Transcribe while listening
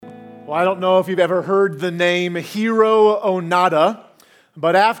Well, I don't know if you've ever heard the name Hiro Onoda,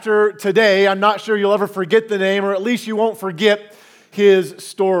 but after today, I'm not sure you'll ever forget the name, or at least you won't forget his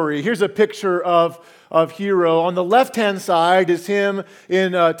story. Here's a picture of Hiro. On the left-hand side is him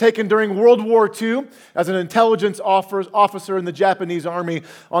taken during World War II as an intelligence officer in the Japanese army.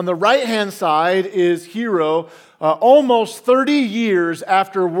 On the right-hand side is Hiro, almost 30 years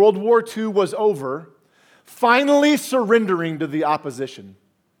after World War II was over, finally surrendering to the opposition.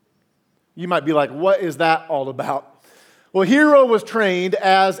 You might be like, what is that all about? Well, Hiro was trained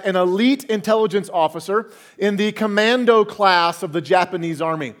as an elite intelligence officer in the commando class of the Japanese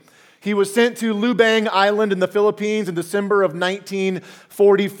army. He was sent to Lubang Island in the Philippines in December of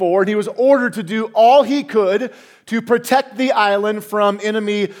 1944, and he was ordered to do all he could to protect the island from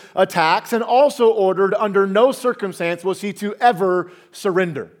enemy attacks, and also ordered under no circumstance was he to ever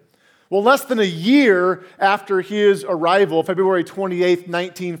surrender. Well, less than a year after his arrival, February 28th,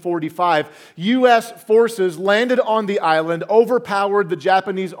 1945, U.S. forces landed on the island, overpowered the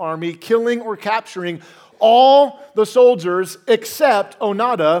Japanese army, killing or capturing all the soldiers except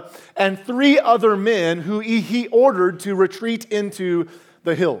Onoda and 3 other men who he ordered to retreat into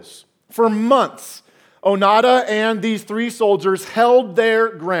the hills. For months, Onoda and these 3 soldiers held their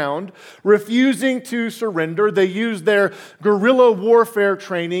ground, refusing to surrender. They used their guerrilla warfare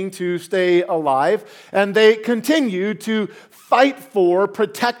training to stay alive, and they continued to fight for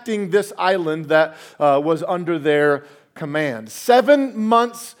protecting this island that was under their command. 7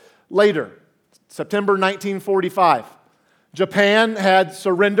 months later, September 1945, Japan had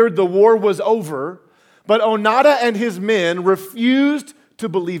surrendered. The war was over, but Onoda and his men refused to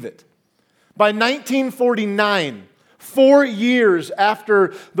believe it. By 1949, 4 years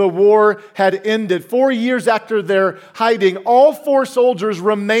after the war had ended, 4 years after their hiding, all 4 soldiers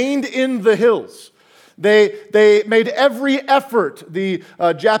remained in the hills. They made every effort, the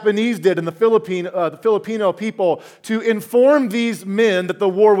Japanese did and the Filipino people, to inform these men that the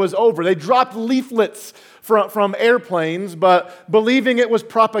war was over. They dropped leaflets from airplanes, but believing it was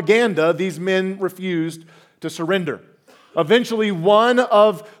propaganda, these men refused to surrender. Eventually, one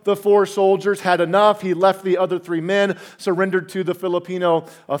of the 4 soldiers had enough. He left the other 3 men, surrendered to the Filipino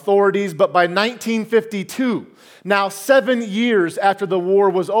authorities. But by 1952, now 7 years after the war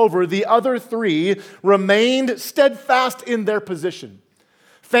was over, the other 3 remained steadfast in their position.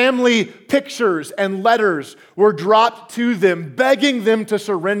 Family pictures and letters were dropped to them, begging them to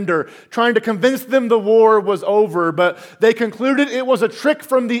surrender, trying to convince them the war was over. But they concluded it was a trick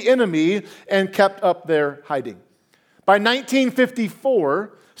from the enemy and kept up their hiding. By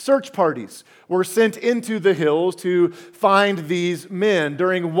 1954, search parties were sent into the hills to find these men.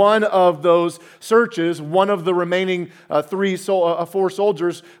 During one of those searches, one of the remaining 4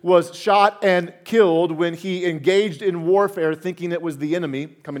 soldiers was shot and killed when he engaged in warfare, thinking it was the enemy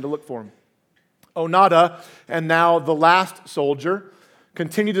coming to look for him. Onoda, and now the last soldier,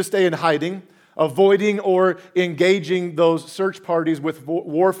 continued to stay in hiding, avoiding or engaging those search parties with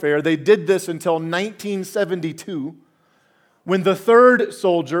warfare. They did this until 1972, when the 3rd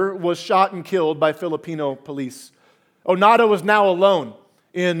soldier was shot and killed by Filipino police. Onoda was now alone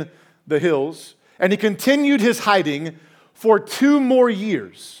in the hills, and he continued his hiding for 2 more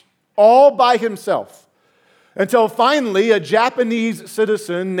years, all by himself, until finally a Japanese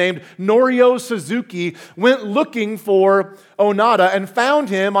citizen named Norio Suzuki went looking for Onoda and found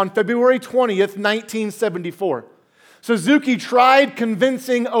him on February 20th, 1974. Suzuki tried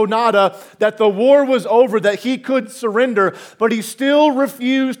convincing Onoda that the war was over, that he could surrender, but he still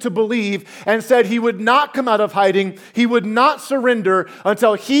refused to believe and said he would not come out of hiding, he would not surrender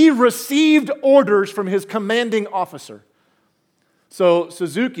until he received orders from his commanding officer. So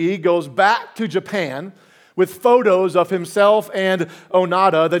Suzuki goes back to Japan with photos of himself and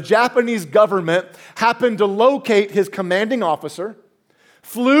Onoda. The Japanese government happened to locate his commanding officer,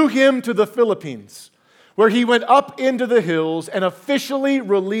 flew him to the Philippines, where he went up into the hills and officially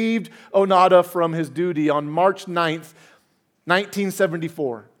relieved Onoda from his duty on March 9th,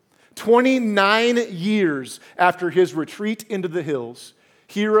 1974. 29 years after his retreat into the hills,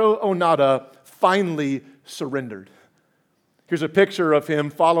 Hiro Onoda finally surrendered. Here's a picture of him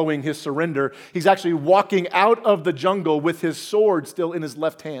following his surrender. He's actually walking out of the jungle with his sword still in his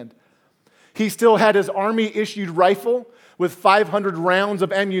left hand. He still had his army-issued rifle with 500 rounds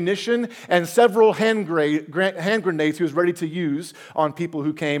of ammunition and several hand grenades he was ready to use on people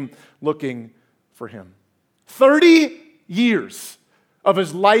who came looking for him. 30 years of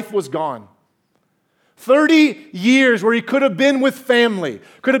his life was gone. 30 years where he could have been with family,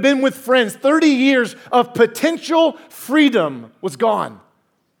 could have been with friends. 30 years of potential freedom was gone.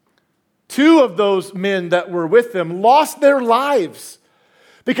 2 of those men that were with him lost their lives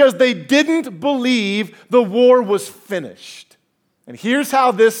because they didn't believe the war was finished. And here's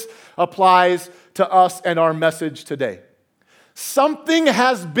how this applies to us and our message today. Something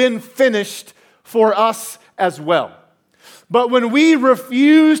has been finished for us as well. But when we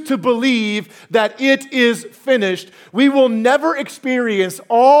refuse to believe that it is finished, we will never experience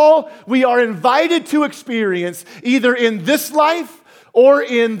all we are invited to experience, either in this life or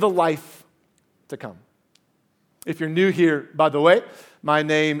in the life to come. If you're new here, by the way, my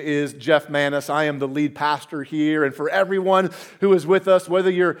name is Jeff Manis. I am the lead pastor here. And for everyone who is with us, whether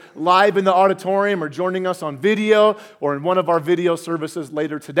you're live in the auditorium or joining us on video or in one of our video services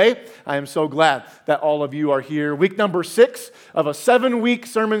later today, I am so glad that all of you are here. Week number 6 of a 7-week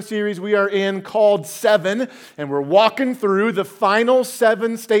sermon series we are in called 7. And we're walking through the final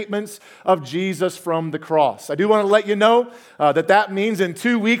 7 statements of Jesus from the cross. I do want to let you know that means in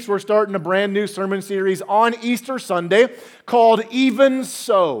 2 weeks we're starting a brand new sermon series on Easter Sunday called Even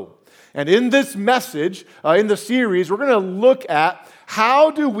So. And in this message, in the series, we're going to look at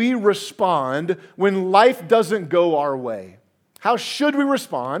how do we respond when life doesn't go our way? How should we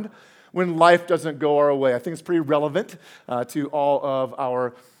respond when life doesn't go our way? I think it's pretty relevant to all of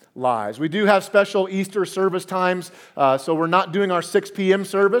our lives. We do have special Easter service times, so we're not doing our 6 p.m.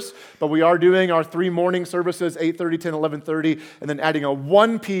 service, but we are doing our 3 morning services, 8:30, 10, 11:30, and then adding a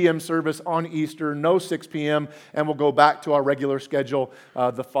 1 p.m. service on Easter, no 6 p.m., and we'll go back to our regular schedule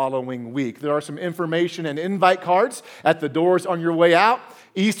the following week. There are some information and invite cards at the doors on your way out.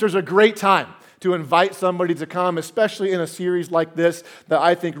 Easter's a great time to invite somebody to come, especially in a series like this that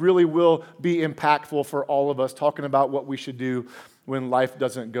I think really will be impactful for all of us, talking about what we should do when life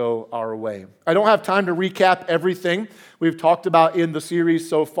doesn't go our way. I don't have time to recap everything we've talked about in the series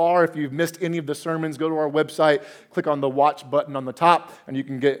so far. If you've missed any of the sermons, go to our website, click on the watch button on the top, and you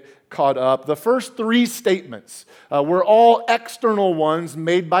can get caught up. The first 3 statements were all external ones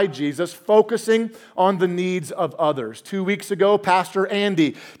made by Jesus, focusing on the needs of others. 2 weeks ago, Pastor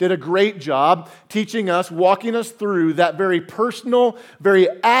Andy did a great job teaching us, walking us through that very personal, very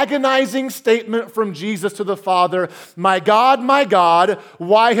agonizing statement from Jesus to the Father, my God,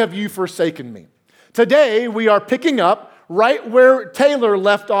 why have you forsaken me?" Today, we are picking up right where Taylor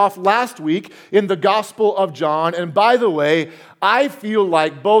left off last week in the Gospel of John. And by the way, I feel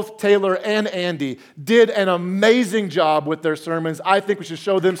like both Taylor and Andy did an amazing job with their sermons. I think we should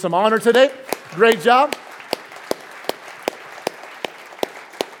show them some honor today. Great job.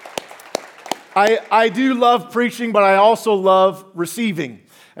 I do love preaching, but I also love receiving.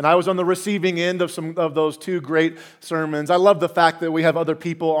 And I was on the receiving end of some of those 2 great sermons. I love the fact that we have other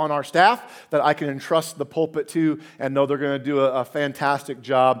people on our staff that I can entrust the pulpit to and know they're going to do a fantastic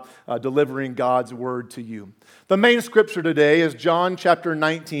job delivering God's word to you. The main scripture today is John chapter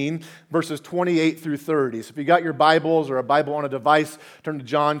 19, verses 28 through 30. So if you got your Bibles or a Bible on a device, turn to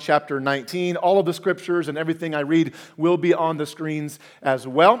John chapter 19. All of the scriptures and everything I read will be on the screens as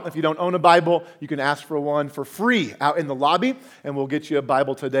well. If you don't own a Bible, you can ask for one for free out in the lobby, and we'll get you a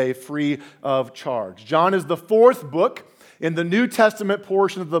Bible today free of charge. John is the 4th book in the New Testament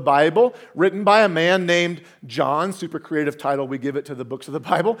portion of the Bible, written by a man named John. Super creative title we give it to the books of the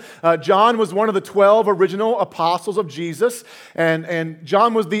Bible. John was one of the 12 original apostles of Jesus, and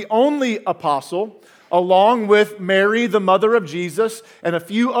John was the only apostle, along with Mary, the mother of Jesus, and a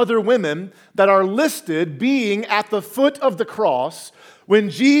few other women that are listed being at the foot of the cross when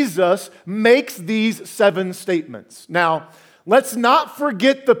Jesus makes these 7 statements. Now, let's not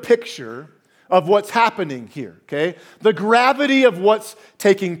forget the picture of what's happening here, okay? The gravity of what's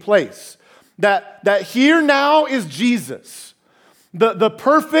taking place. That here now is Jesus, the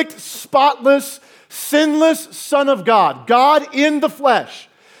perfect, spotless, sinless Son of God, God in the flesh,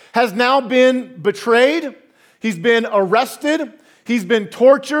 has now been betrayed, he's been arrested, he's been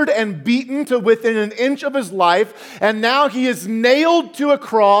tortured and beaten to within an inch of his life, and now he is nailed to a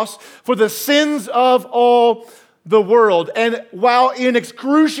cross for the sins of all the world. And while in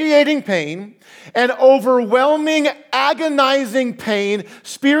excruciating pain and overwhelming, agonizing pain,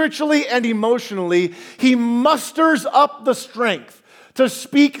 spiritually and emotionally, he musters up the strength to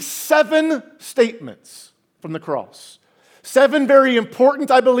speak 7 statements from the cross. 7 very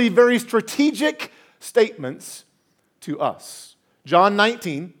important, I believe, very strategic statements to us. John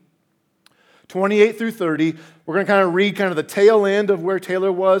 19, 28 through 30. We're going to kind of read the tail end of where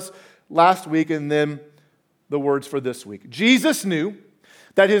Taylor was last week, and then the words for this week. Jesus knew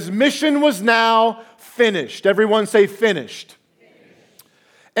that his mission was now finished. Everyone say finished.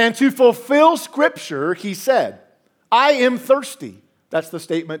 And to fulfill Scripture, he said, I am thirsty. That's the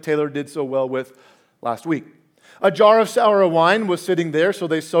statement Taylor did so well with last week. A jar of sour wine was sitting there, so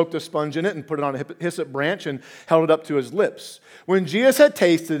they soaked a sponge in it and put it on a hyssop branch and held it up to his lips. When Jesus had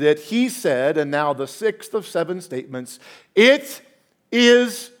tasted it, he said, and now the sixth of 7 statements, "It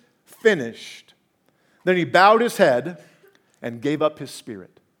is finished." Then he bowed his head and gave up his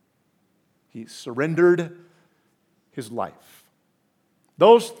spirit. He surrendered his life.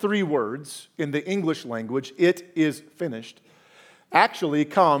 Those 3 words in the English language, "it is finished," actually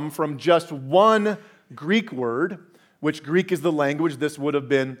come from just one Greek word, which Greek is the language this would have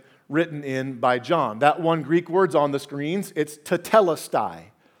been written in by John. That one Greek word's on the screens. It's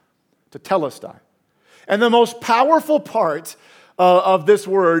tetelestai. Tetelestai. And the most powerful part of this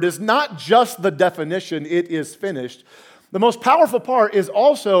word is not just the definition, "it is finished." The most powerful part is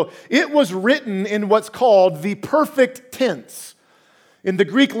also, it was written in what's called the perfect tense. In the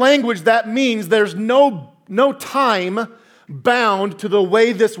Greek language, that means there's no time bound to the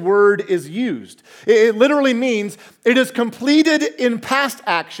way this word is used. It literally means it is completed in past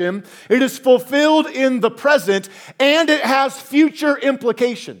action, it is fulfilled in the present, and it has future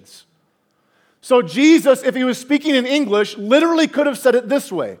implications. So Jesus, if he was speaking in English, literally could have said it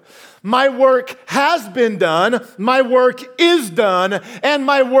this way: "My work has been done, my work is done, and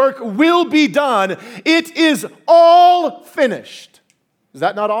my work will be done. It is all finished." Is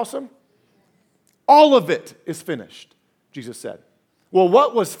that not awesome? All of it is finished, Jesus said. Well,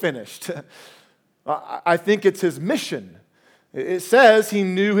 what was finished? I think it's his mission. It says he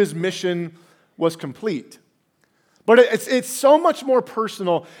knew his mission was complete. But it's so much more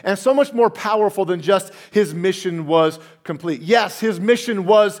personal and so much more powerful than just his mission was complete. Yes, his mission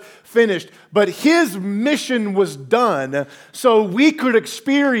was finished, but his mission was done so we could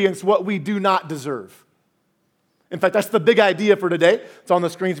experience what we do not deserve. In fact, that's the big idea for today. It's on the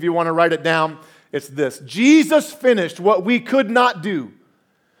screens if you want to write it down. It's this: Jesus finished what we could not do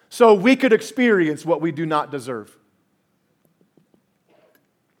so we could experience what we do not deserve.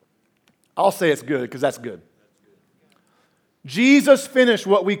 I'll say it's good because that's good. Jesus finished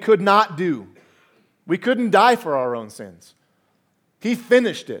what we could not do. We couldn't die for our own sins. He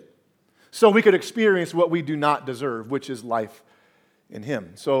finished it so we could experience what we do not deserve, which is life in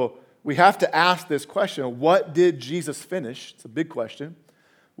him. So we have to ask this question: what did Jesus finish? It's a big question.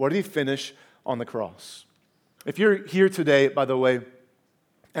 What did he finish on the cross? If you're here today, by the way,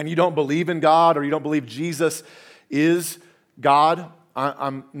 and you don't believe in God or you don't believe Jesus is God,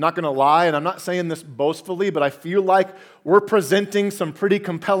 I'm not going to lie, and I'm not saying this boastfully, but I feel like we're presenting some pretty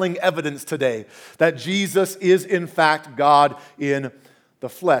compelling evidence today that Jesus is in fact God in the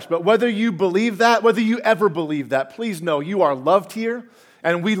flesh. But whether you believe that, whether you ever believe that, please know you are loved here,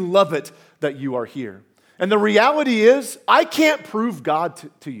 and we love it that you are here. And the reality is, I can't prove God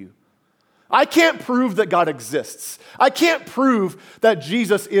to you. I can't prove that God exists. I can't prove that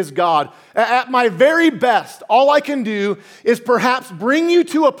Jesus is God. At my very best, all I can do is perhaps bring you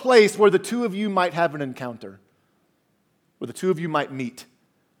to a place where the two of you might have an encounter, where the two of you might meet.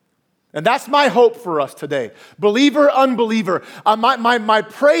 And that's my hope for us today. Believer, unbeliever, my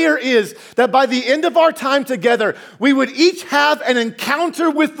prayer is that by the end of our time together, we would each have an encounter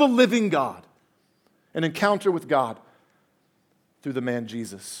with the living God, an encounter with God through the man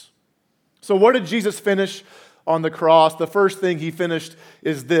Jesus. So what did Jesus finish on the cross? The first thing he finished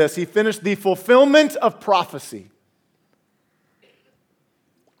is this. He finished the fulfillment of prophecy.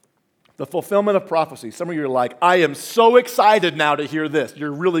 The fulfillment of prophecy. Some of you are like, I am so excited now to hear this.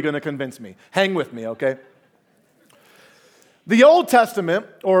 You're really going to convince me. Hang with me, okay? The Old Testament,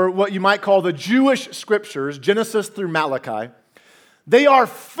 or what you might call the Jewish scriptures, Genesis through Malachi, they are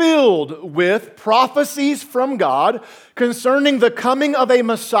filled with prophecies from God concerning the coming of a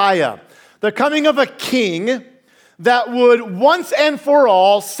Messiah, the coming of a king that would once and for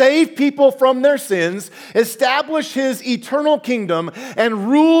all save people from their sins, establish his eternal kingdom, and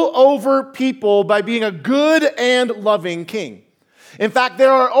rule over people by being a good and loving king. In fact,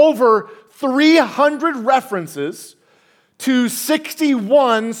 there are over 300 references to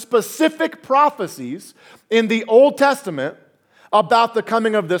 61 specific prophecies in the Old Testament about the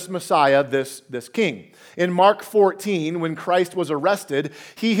coming of this Messiah, this king. In Mark 14, when Christ was arrested,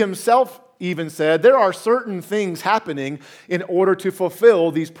 he himself even said, there are certain things happening in order to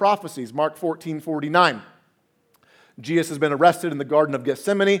fulfill these prophecies. Mark 14:49. Jesus has been arrested in the Garden of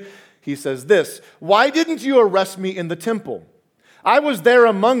Gethsemane. He says this, "Why didn't you arrest me in the temple? I was there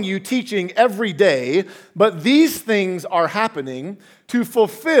among you teaching every day, but these things are happening to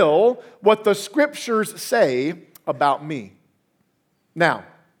fulfill what the scriptures say about me." Now,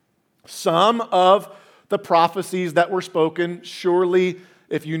 some of the prophecies that were spoken, surely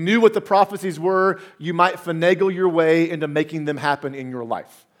if you knew what the prophecies were, you might finagle your way into making them happen in your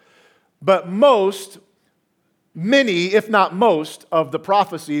life. But most many, if not most, of the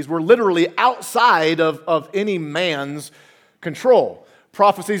prophecies were literally outside of any man's control.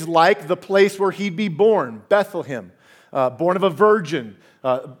 Prophecies like the place where he'd be born, Bethlehem, born of a virgin,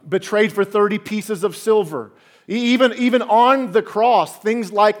 betrayed for 30 pieces of silver. Even on the cross,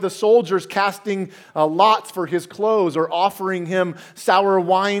 things like the soldiers casting lots for his clothes or offering him sour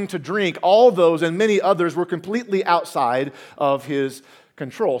wine to drink, all those and many others were completely outside of his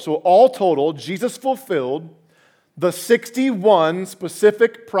control. So all total, Jesus fulfilled the 61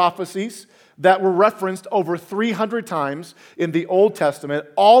 specific prophecies that were referenced over 300 times in the Old Testament.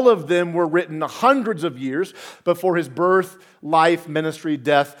 All of them were written hundreds of years before his birth, life, ministry,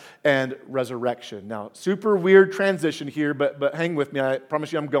 death, and resurrection. Now, super weird transition here, but hang with me. I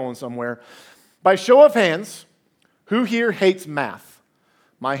promise you I'm going somewhere. By show of hands, who here hates math?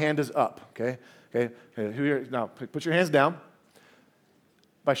 My hand is up, okay? Who here? Now, put your hands down.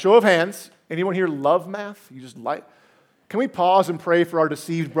 By show of hands, anyone here love math? You just like... Can we pause and pray for our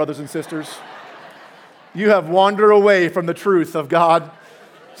deceived brothers and sisters? You have wandered away from the truth of God.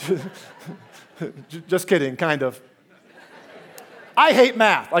 Just kidding, kind of. I hate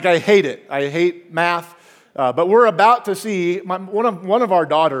math. Like, I hate it. I hate math. But we're about to see one of our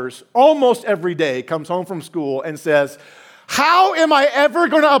daughters almost every day comes home from school and says, how am I ever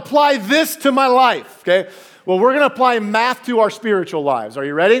going to apply this to my life? Okay. Well, we're going to apply math to our spiritual lives. Are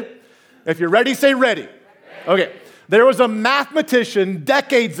you ready? If you're ready, say ready. Okay. There was a mathematician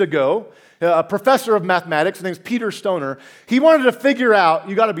decades ago, a professor of mathematics, his name's Peter Stoner. He wanted to figure out,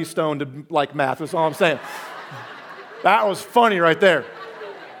 you got to be stoned to like math, that's all I'm saying. That was funny right there.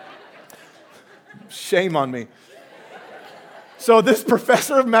 Shame on me. So this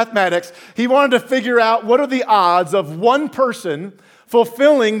professor of mathematics, he wanted to figure out what are the odds of one person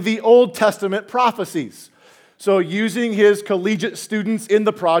fulfilling the Old Testament prophecies. So using his collegiate students in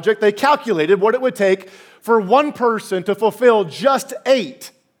the project, they calculated what it would take for one person to fulfill just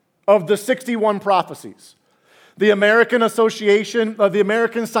 8 of the 61 prophecies. The American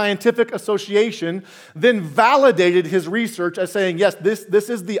Scientific Association then validated his research as saying, yes, this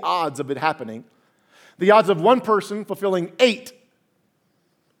is the odds of it happening. The odds of one person fulfilling 8,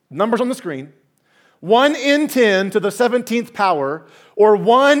 numbers on the screen, 1 in 10 to the 17th power, or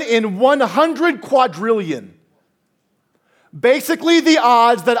 1 in 100 quadrillion. Basically, the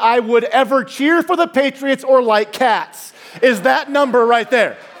odds that I would ever cheer for the Patriots or like cats is that number right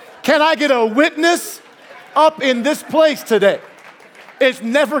there. Can I get a witness up in this place today? It's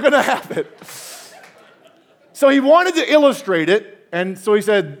never going to happen. So he wanted to illustrate it, and so he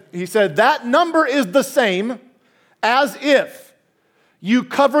said that number is the same as if you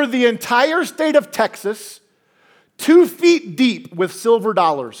cover the entire state of Texas 2 feet deep with silver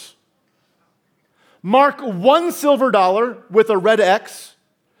dollars. Mark one silver dollar with a red X,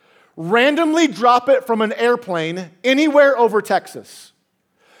 randomly drop it from an airplane anywhere over Texas.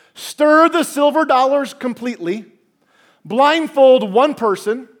 Stir the silver dollars completely, blindfold one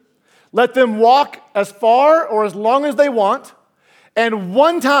person, let them walk as far or as long as they want, and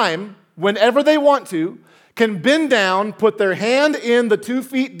one time, whenever they want to, can bend down, put their hand in the 2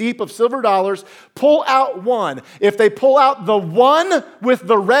 feet deep of silver dollars, pull out one. If they pull out the one with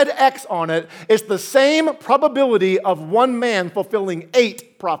the red X on it, it's the same probability of one man fulfilling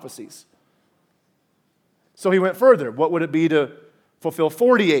 8 prophecies. So he went further. What would it be to fulfill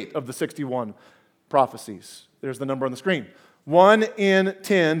 48 of the 61 prophecies? There's the number on the screen. 1 in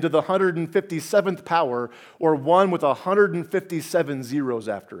 10 to the 157th power, or 1 with 157 zeros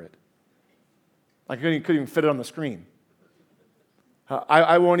after it. I couldn't even fit it on the screen.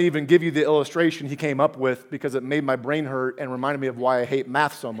 I won't even give you the illustration he came up with because it made my brain hurt and reminded me of why I hate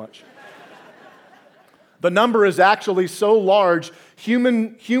math so much. The number is actually so large,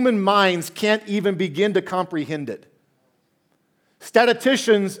 human minds can't even begin to comprehend it.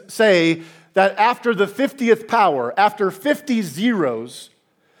 Statisticians say that after the 50th power, after 50 zeros,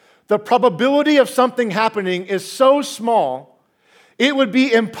 the probability of something happening is so small it would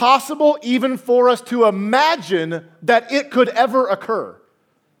be impossible even for us to imagine that it could ever occur.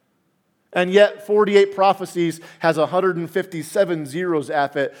 And yet 48 prophecies has 157 zeros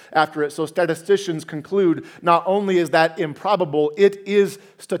after it. So statisticians conclude not only is that improbable, it is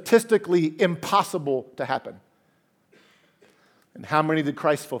statistically impossible to happen. And how many did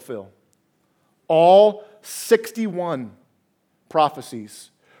Christ fulfill? All 61 prophecies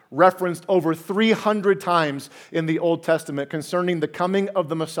referenced over 300 times in the Old Testament concerning the coming of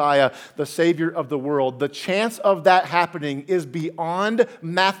the Messiah, the Savior of the world. The chance of that happening is beyond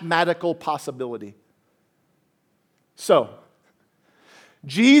mathematical possibility. So,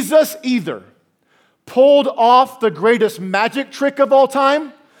 Jesus either pulled off the greatest magic trick of all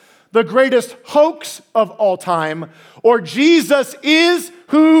time, the greatest hoax of all time, or Jesus is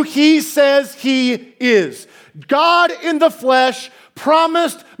who he says he is. God in the flesh,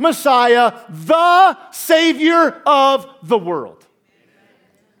 promised Messiah, the Savior of the world.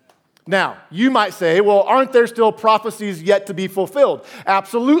 Now, you might say, well, aren't there still prophecies yet to be fulfilled?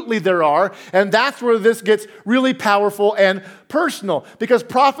 Absolutely there are, and that's where this gets really powerful and personal, because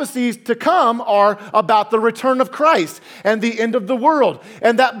prophecies to come are about the return of Christ and the end of the world,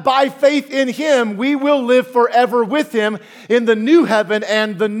 and that by faith in him, we will live forever with him in the new heaven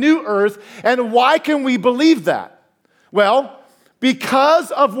and the new earth. And why can we believe that? Well,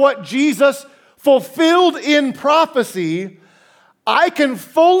 because of what Jesus fulfilled in prophecy, I can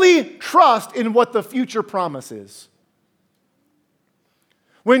fully trust in what the future promise is.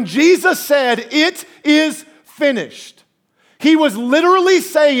 When Jesus said, "It is finished," he was literally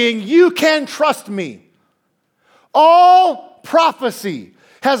saying, you can trust me. All prophecy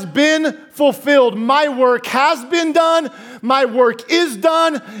has been fulfilled. My work has been done, my work is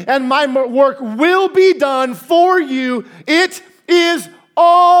done, and my work will be done for you. It is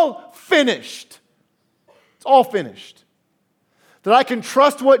all finished. It's all finished. That I can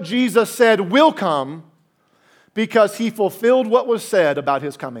trust what Jesus said will come because he fulfilled what was said about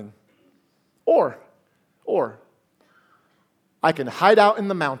his coming. Or I can hide out in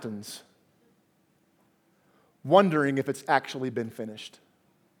the mountains wondering if it's actually been finished.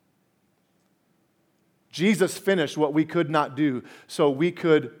 Jesus finished what we could not do so we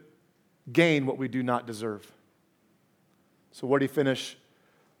could gain what we do not deserve. So what did he finish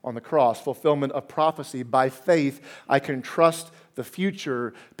on the cross? Fulfillment of prophecy. By faith, I can trust the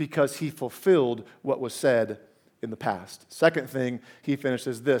future because he fulfilled what was said in the past. Second thing he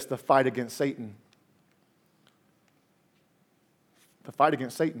finishes this, the fight against Satan. The fight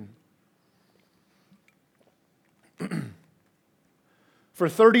against Satan. For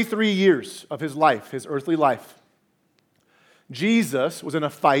 33 years of his life, his earthly life, Jesus was in a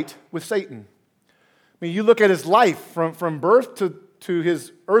fight with Satan. I mean, you look at his life from birth to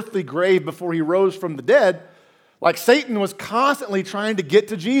his earthly grave before he rose from the dead, like Satan was constantly trying to get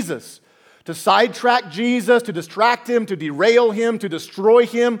to Jesus, to sidetrack Jesus, to distract him, to derail him, to destroy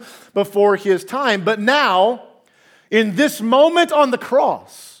him before his time. But now, in this moment on the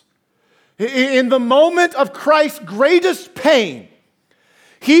cross, in the moment of Christ's greatest pain,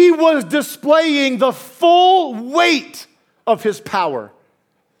 he was displaying the full weight of his power.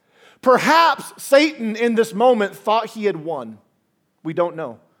 Perhaps Satan in this moment thought he had won. We don't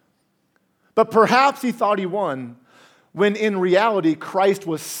know. But perhaps he thought he won when in reality Christ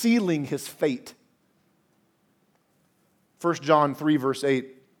was sealing his fate. 1 John 3 verse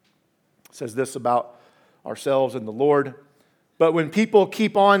 8 says this about ourselves and the Lord. But when people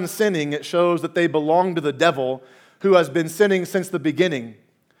keep on sinning, it shows that they belong to the devil who has been sinning since the beginning.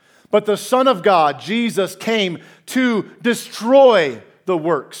 But the Son of God, Jesus, came to destroy the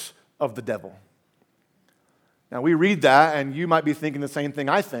works of the devil. Now we read that and you might be thinking the same thing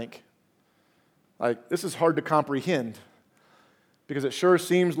I think. Like, this is hard to comprehend because it sure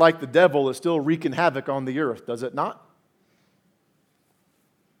seems like the devil is still wreaking havoc on the earth, does it not?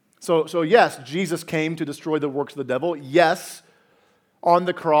 So yes, Jesus came to destroy the works of the devil. Yes, on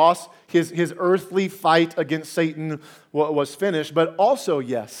the cross, his earthly fight against Satan was finished. But also,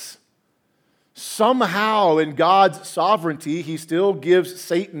 yes, somehow in God's sovereignty, he still gives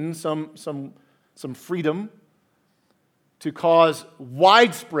Satan some freedom to cause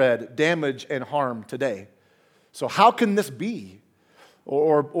widespread damage and harm today. So how can this be?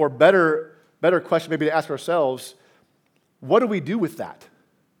 Or better question maybe to ask ourselves, what do we do with that?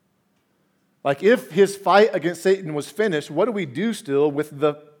 Like if his fight against Satan was finished, what do we do still with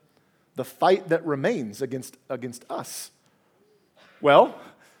the fight that remains against us? Well,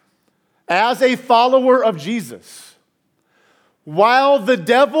 as a follower of Jesus, while the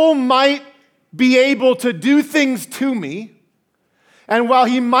devil might be able to do things to me, and while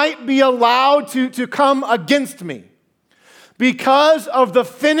he might be allowed to come against me, because of the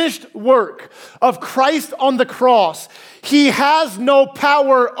finished work of Christ on the cross, he has no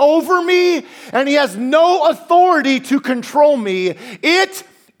power over me, and he has no authority to control me. It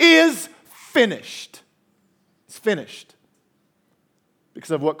is finished. It's finished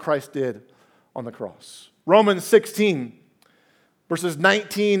because of what Christ did on the cross. Romans 16, verses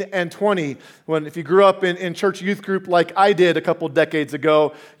 19 and 20. If you grew up in church youth group like I did a couple decades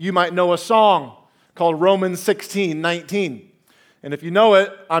ago, you might know a song called Romans 16, 19. And if you know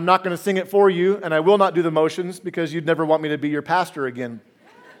it, I'm not going to sing it for you, and I will not do the motions because you'd never want me to be your pastor again.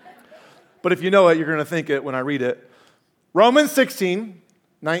 But if you know it, you're going to think it when I read it. Romans 16,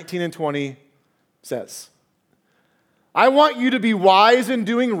 19 and 20 says, I want you to be wise in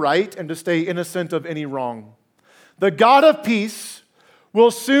doing right and to stay innocent of any wrong. The God of peace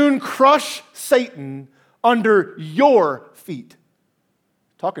will soon crush Satan under your feet.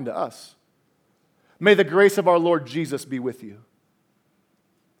 Talking to us. May the grace of our Lord Jesus be with you.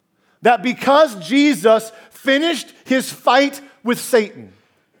 That because Jesus finished his fight with Satan,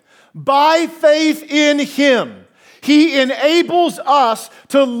 by faith in him, he enables us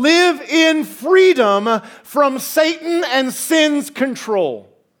to live in freedom from Satan and sin's control.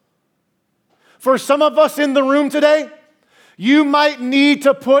 For some of us in the room today, you might need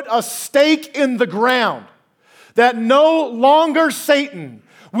to put a stake in the ground that no longer, Satan,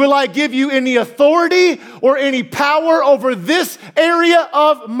 will I give you any authority or any power over this area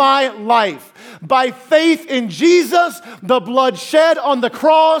of my life. By faith in Jesus, the blood shed on the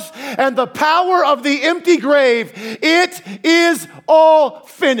cross, and the power of the empty grave, it is all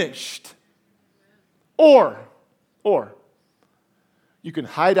finished. Or you can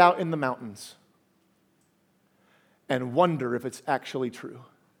hide out in the mountains and wonder if it's actually true.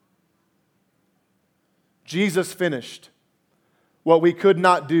 Jesus finished what we could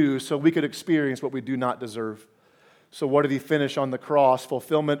not do so we could experience what we do not deserve. So what did he finish on the cross?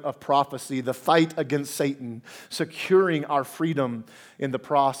 Fulfillment of prophecy, the fight against Satan, securing our freedom in the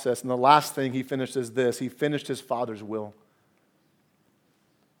process. And the last thing he finished is this. He finished his Father's will.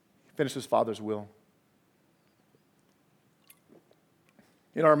 He finished his Father's will.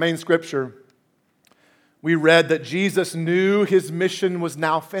 In our main scripture, we read that Jesus knew his mission was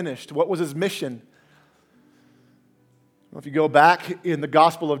now finished. What was his mission? Well, if you go back in the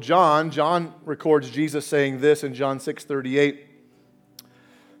Gospel of John, John records Jesus saying this in John 6:38.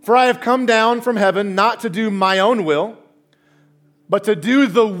 For I have come down from heaven not to do my own will, but to do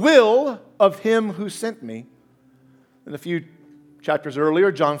the will of him who sent me. And a few chapters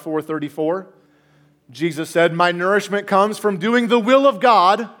earlier, John 4:34, Jesus said, my nourishment comes from doing the will of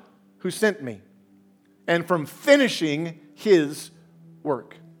God who sent me, and from finishing his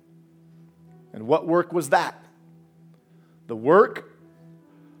work. And what work was that? The work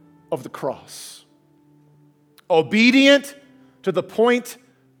of the cross. Obedient to the point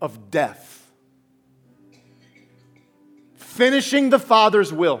of death. Finishing the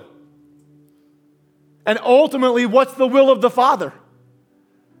Father's will. And ultimately, what's the will of the Father?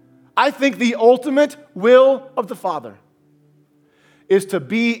 I think the ultimate will of the Father is to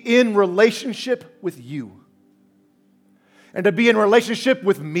be in relationship with you. And to be in relationship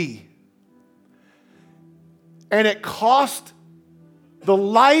with me. And it cost the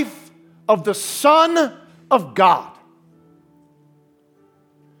life of the Son of God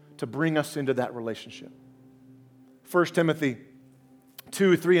to bring us into that relationship. 1 Timothy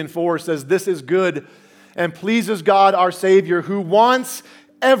 2, 3, and 4 says, this is good and pleases God our Savior, who wants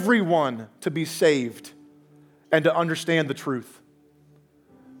everyone to be saved and to understand the truth.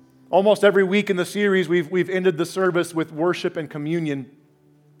 Almost every week in the series, we've ended the service with worship and communion.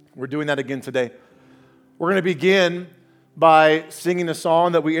 We're doing that again today. We're going to begin by singing a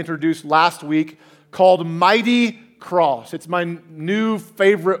song that we introduced last week called Mighty Cross. It's my new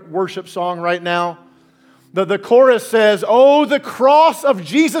favorite worship song right now. The chorus says, oh, the cross of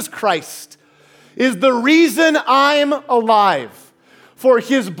Jesus Christ is the reason I'm alive, for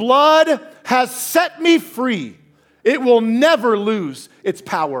his blood has set me free. It will never lose its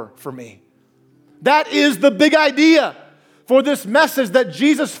power for me. That is the big idea for this message, that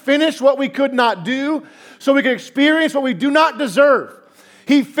Jesus finished what we could not do so we could experience what we do not deserve.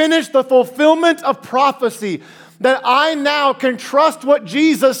 He finished the fulfillment of prophecy, that I now can trust what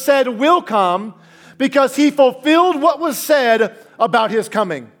Jesus said will come because he fulfilled what was said about his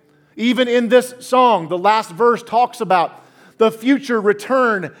coming. Even in this song, the last verse talks about the future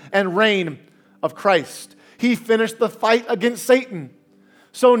return and reign of Christ. He finished the fight against Satan.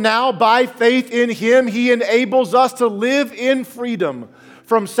 So now, by faith in him, he enables us to live in freedom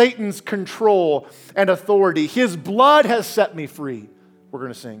from Satan's control and authority. His blood has set me free, we're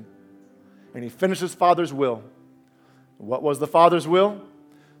going to sing. And he finished his Father's will. What was the Father's will?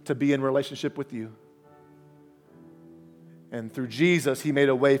 To be in relationship with you. And through Jesus, he made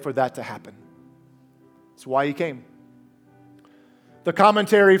a way for that to happen. That's why he came. The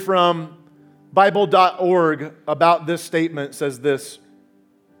commentary from Bible.org about this statement says this.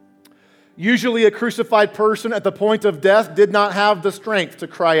 Usually a crucified person at the point of death did not have the strength to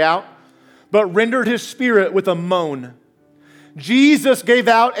cry out, but rendered his spirit with a moan. Jesus gave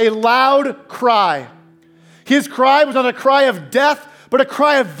out a loud cry. His cry was not a cry of death, but a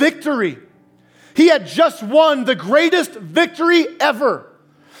cry of victory. He had just won the greatest victory ever.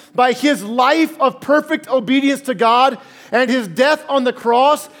 by his life of perfect obedience to God and his death on the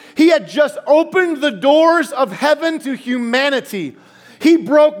cross, he had just opened the doors of heaven to humanity. He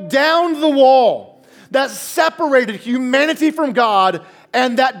broke down the wall that separated humanity from God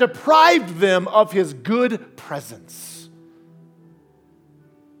and that deprived them of his good presence.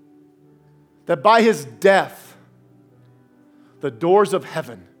 That by his death, the doors of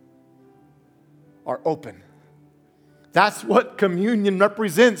heaven are open. That's what communion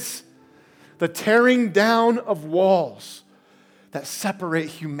represents. The tearing down of walls that separate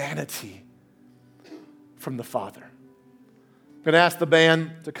humanity from the Father. I'm going to ask the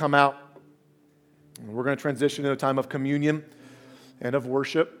band to come out. We're going to transition into a time of communion and of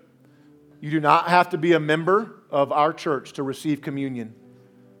worship. You do not have to be a member of our church to receive communion.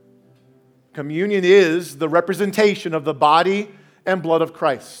 Communion is the representation of the body and blood of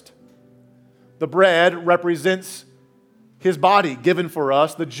Christ. The bread represents his body given for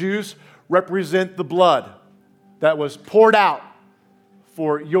us. The juice represent the blood that was poured out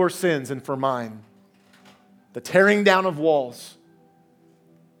for your sins and for mine. The tearing down of walls,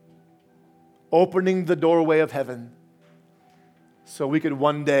 opening the doorway of heaven so we could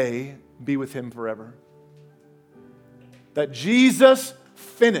one day be with him forever. That Jesus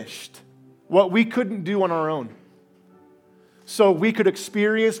finished what we couldn't do on our own so we could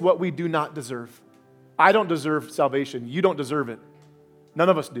experience what we do not deserve. I don't deserve salvation. You don't deserve it. None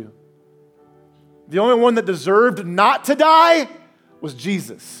of us do. The only one that deserved not to die was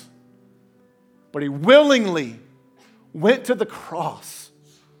Jesus. But he willingly went to the cross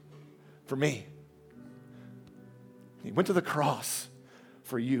for me. He went to the cross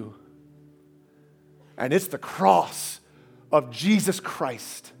for you. And it's the cross of Jesus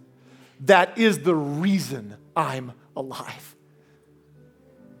Christ that is the reason I'm alive.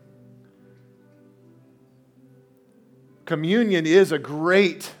 Communion is a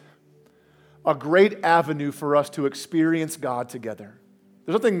great avenue for us to experience God together.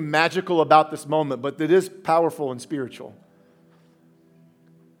 There's nothing magical about this moment, but it is powerful and spiritual.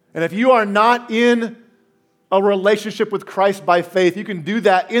 And if you are not in a relationship with Christ by faith, you can do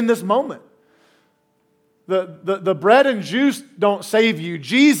that in this moment. The bread and juice don't save you.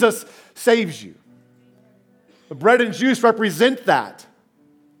 Jesus saves you. The bread and juice represent that.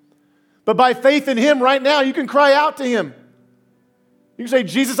 But by faith in him right now, you can cry out to him. You can say,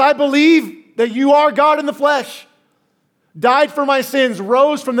 Jesus, I believe that you are God in the flesh, died for my sins,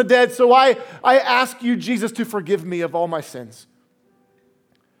 rose from the dead, so I ask you, Jesus, to forgive me of all my sins.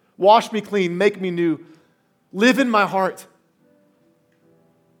 Wash me clean, make me new, live in my heart.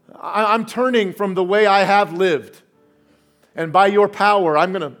 I'm turning from the way I have lived, and by your power,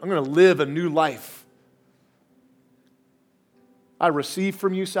 I'm gonna live a new life. I receive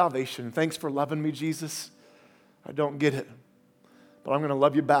from you salvation. Thanks for loving me, Jesus. I don't get it, but I'm going to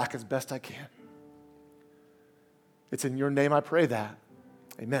love you back as best I can. It's in your name I pray that.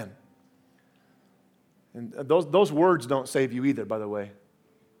 Amen. And those words don't save you either, by the way.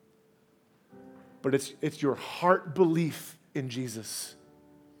 But it's your heart belief in Jesus.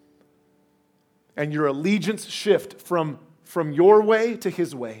 And your allegiance shift from your way to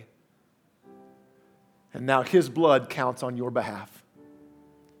his way. And now his blood counts on your behalf.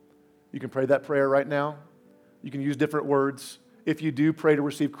 You can pray that prayer right now. You can use different words. If you do pray to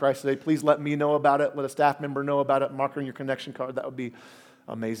receive Christ today, please let me know about it. Let a staff member know about it. Mark on your connection card. That would be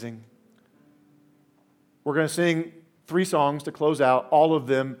amazing. We're going to sing 3 songs to close out. All of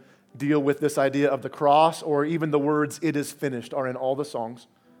them deal with this idea of the cross, or even the words, "It is finished," are in all the songs.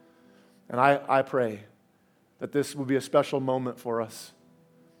 And I pray that this will be a special moment for us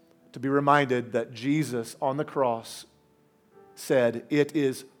to be reminded that Jesus on the cross said, "It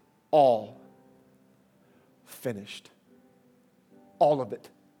is all finished." All of it.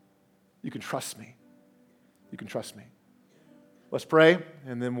 You can trust me. You can trust me. Let's pray,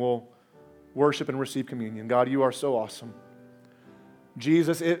 and then we'll worship and receive communion. God, you are so awesome.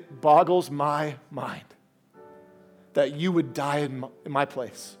 Jesus, it boggles my mind that you would die in my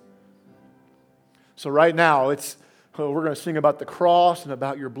place. So right now, we're going to sing about the cross and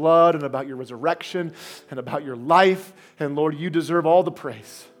about your blood and about your resurrection and about your life. And Lord, you deserve all the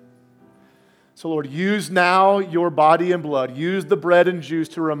praise. So Lord, use now your body and blood. Use the bread and juice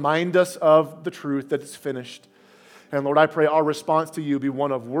to remind us of the truth that it's finished. And Lord, I pray our response to you be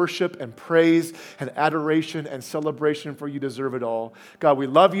one of worship and praise and adoration and celebration, for you deserve it all. God, we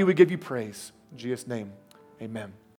love you. We give you praise. In Jesus' name, amen.